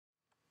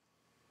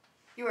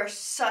You are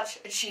such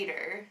a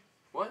cheater.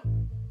 What?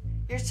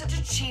 You're such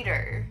a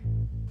cheater.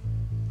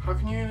 How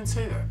can you even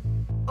say that?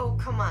 Oh,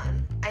 come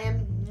on. I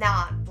am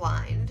not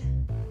blind.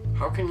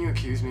 How can you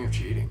accuse me of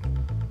cheating?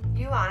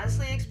 You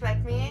honestly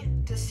expect me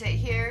to sit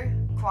here,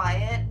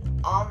 quiet,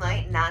 all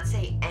night, and not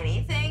say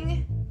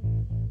anything?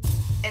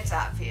 It's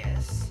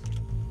obvious.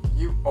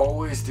 You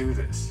always do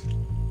this.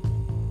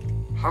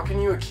 How can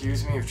you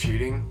accuse me of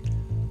cheating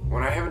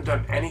when I haven't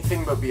done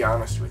anything but be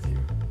honest with you?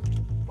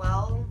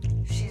 Well,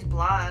 she's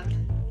blonde.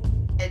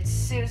 It's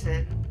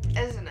Susan,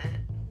 isn't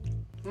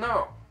it?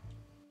 No.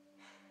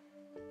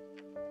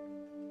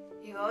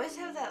 You always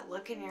have that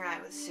look in your eye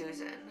with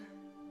Susan.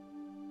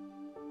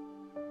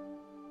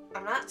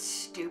 I'm not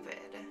stupid.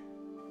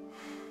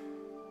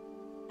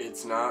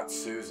 It's not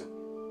Susan.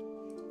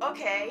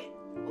 Okay,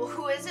 well,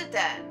 who is it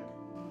then?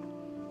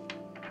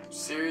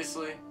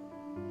 Seriously?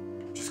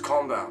 Just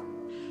calm down.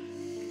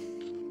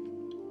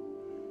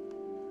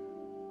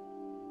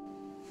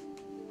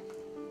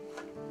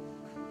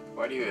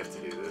 Why do you have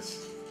to do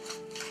this?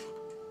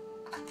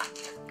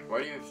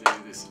 Why do you have to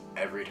do this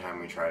every time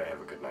we try to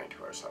have a good night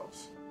to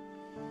ourselves?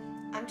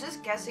 I'm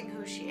just guessing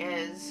who she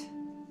is.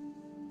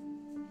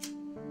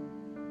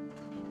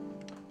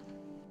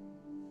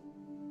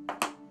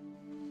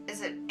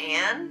 Is it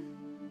Anne?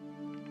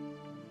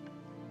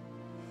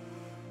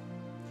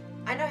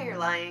 I know you're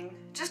lying.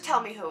 Just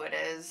tell me who it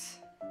is.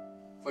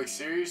 Like,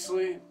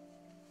 seriously?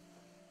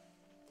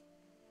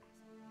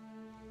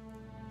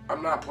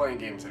 I'm not playing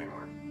games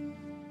anymore.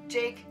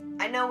 Jake,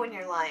 I know when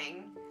you're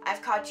lying.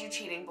 I've caught you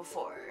cheating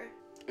before.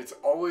 It's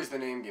always the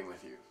name game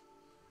with you.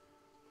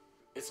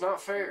 It's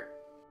not fair.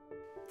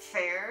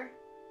 Fair?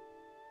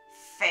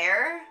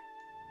 Fair?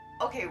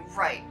 Okay,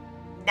 right.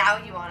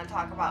 Now you want to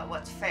talk about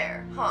what's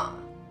fair, huh?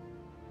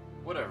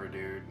 Whatever,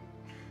 dude.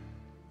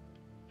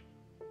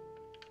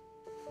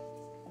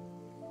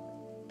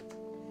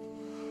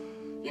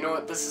 You know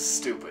what? This is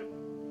stupid.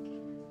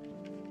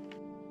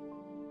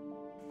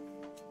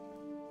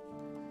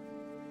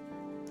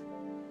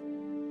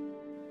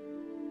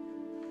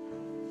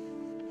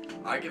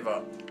 I give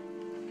up.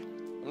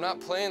 I'm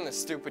not playing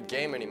this stupid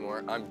game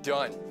anymore. I'm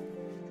done.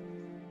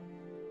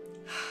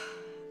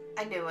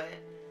 I knew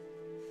it.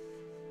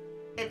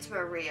 It's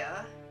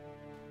Maria.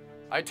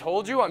 I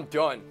told you I'm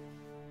done.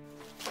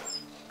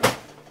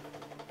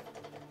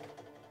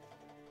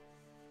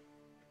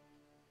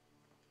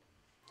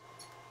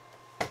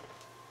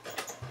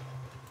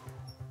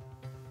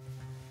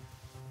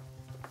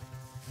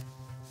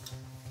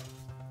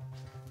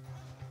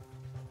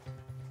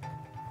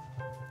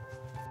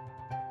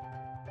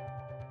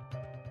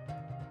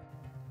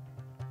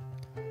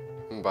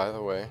 And by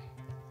the way,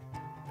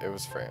 it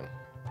was Fran.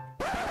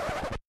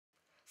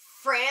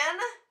 Fran?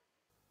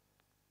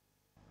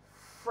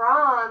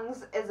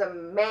 Franz is a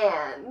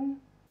man.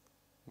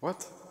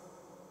 What?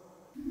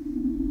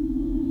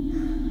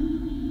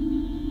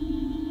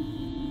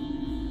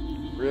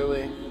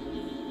 Really?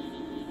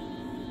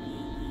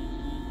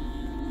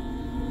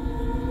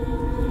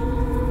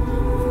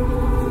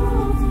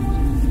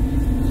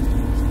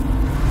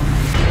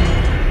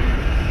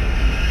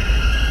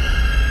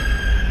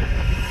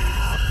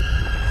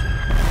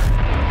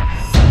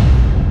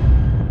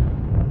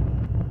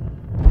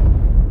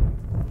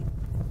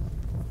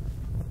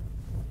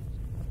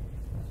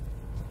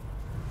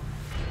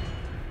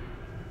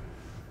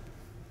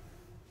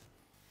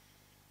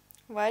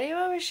 Why do you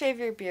always shave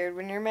your beard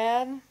when you're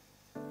mad?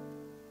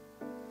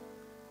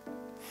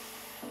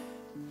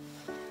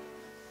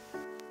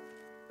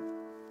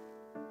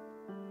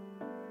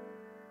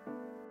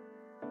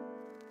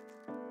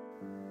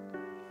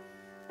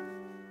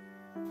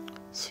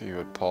 So you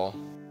had Paul?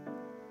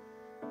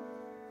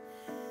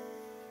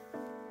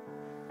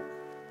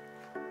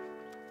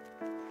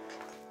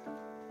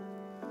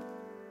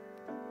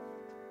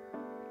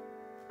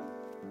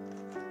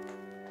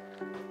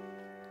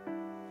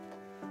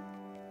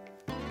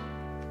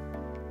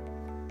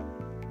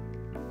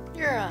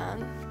 You're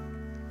on.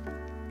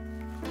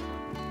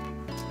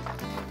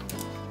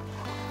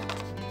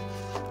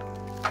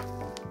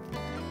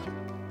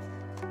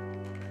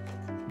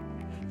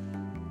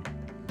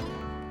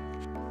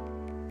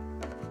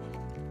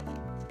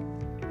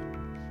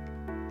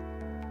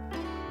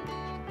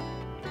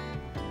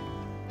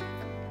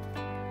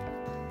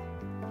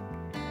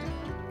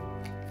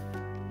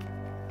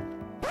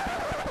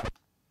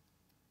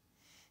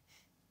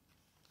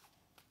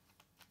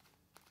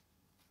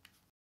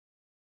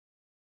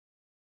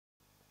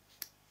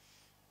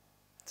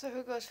 So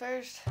who goes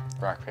first?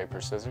 Rock, paper,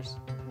 scissors?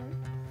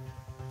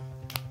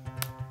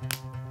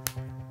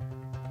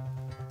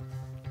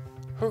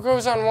 Who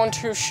goes on 1,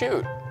 2,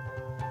 shoot?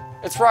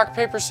 It's rock,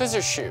 paper,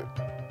 scissors, shoot.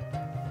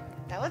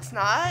 No, it's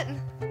not.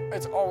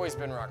 It's always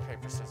been rock,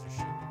 paper, scissors,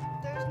 shoot.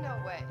 There's no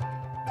way.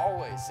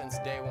 Always, since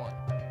day one.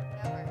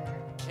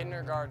 Never.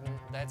 Kindergarten,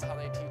 that's how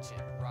they teach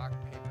it. Rock,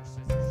 paper,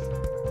 scissors,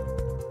 shoot.